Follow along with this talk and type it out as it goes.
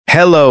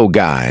Hello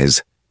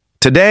guys!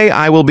 Today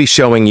I will be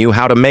showing you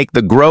how to make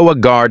the Grow a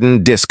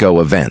Garden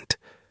disco event.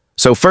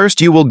 So first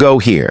you will go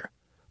here.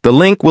 The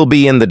link will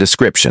be in the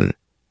description.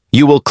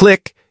 You will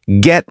click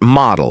Get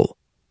Model.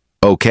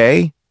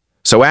 Okay?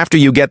 So after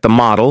you get the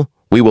model,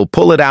 we will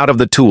pull it out of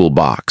the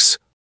toolbox.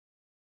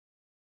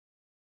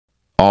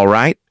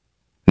 Alright?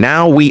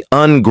 Now we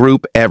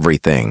ungroup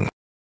everything.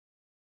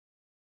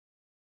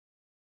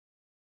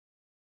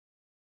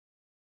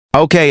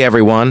 Okay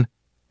everyone.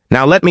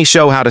 Now let me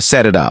show how to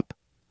set it up.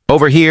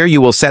 Over here you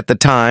will set the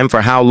time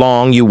for how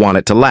long you want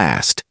it to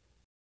last.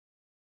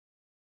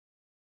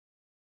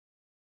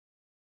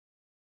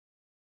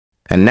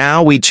 And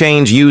now we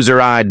change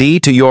user ID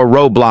to your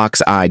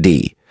Roblox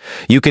ID.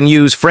 You can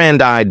use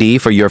friend ID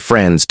for your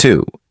friends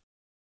too.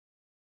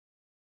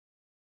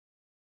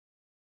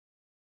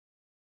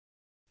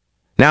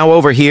 Now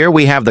over here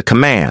we have the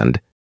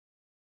command.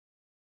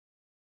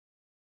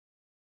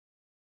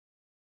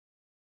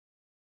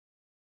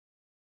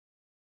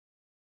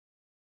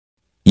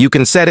 You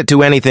can set it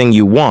to anything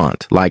you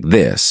want, like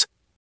this.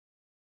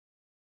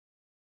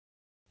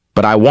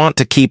 But I want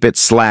to keep it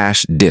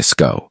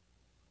 /disco.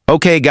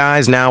 Okay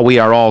guys, now we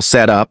are all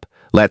set up.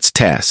 Let's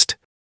test.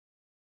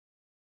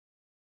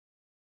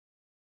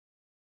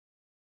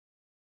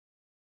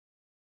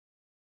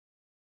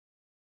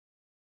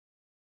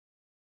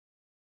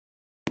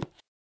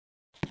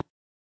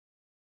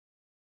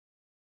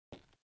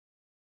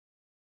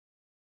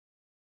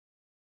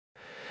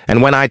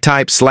 And when I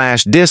type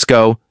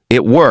 /disco,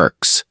 it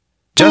works.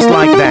 Just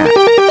like that.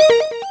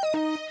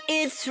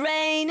 It's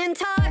raining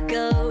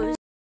tacos.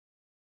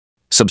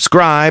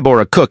 Subscribe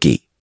or a cookie.